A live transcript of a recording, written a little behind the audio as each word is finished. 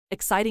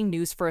Exciting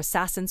news for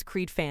Assassin's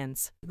Creed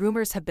fans.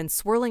 Rumors have been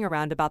swirling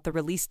around about the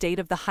release date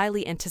of the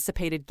highly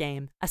anticipated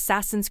game,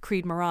 Assassin's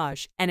Creed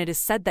Mirage, and it is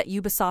said that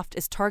Ubisoft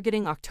is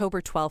targeting October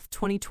 12,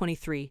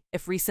 2023,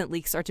 if recent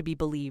leaks are to be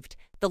believed.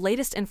 The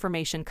latest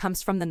information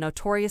comes from the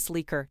notorious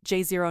leaker,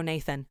 J0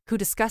 Nathan, who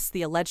discussed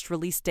the alleged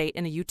release date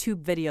in a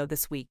YouTube video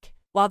this week.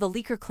 While the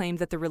leaker claimed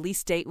that the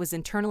release date was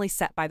internally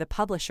set by the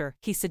publisher,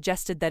 he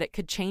suggested that it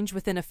could change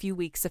within a few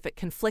weeks if it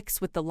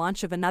conflicts with the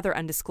launch of another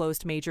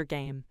undisclosed major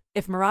game.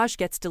 If Mirage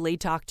gets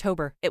delayed to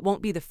October, it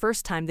won't be the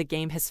first time the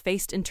game has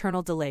faced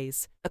internal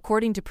delays.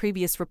 According to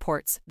previous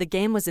reports, the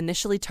game was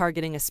initially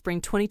targeting a spring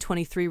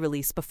 2023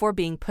 release before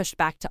being pushed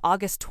back to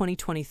August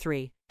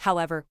 2023.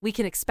 However, we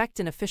can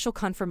expect an official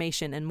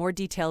confirmation and more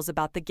details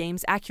about the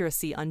game's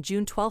accuracy on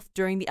June 12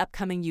 during the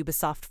upcoming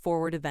Ubisoft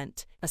Forward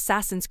event.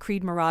 Assassin's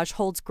Creed Mirage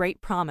holds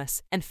great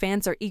promise, and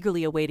fans are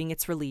eagerly awaiting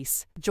its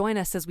release. Join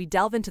us as we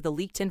delve into the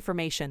leaked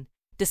information,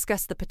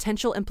 discuss the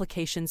potential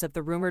implications of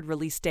the rumored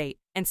release date,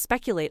 and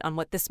speculate on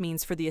what this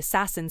means for the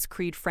Assassin's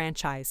Creed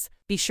franchise.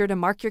 Be sure to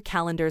mark your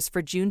calendars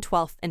for June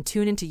 12 and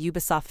tune into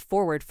Ubisoft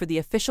Forward for the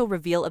official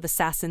reveal of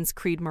Assassin's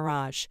Creed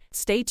Mirage.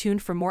 Stay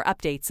tuned for more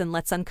updates and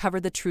let's uncover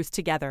the truth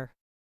together.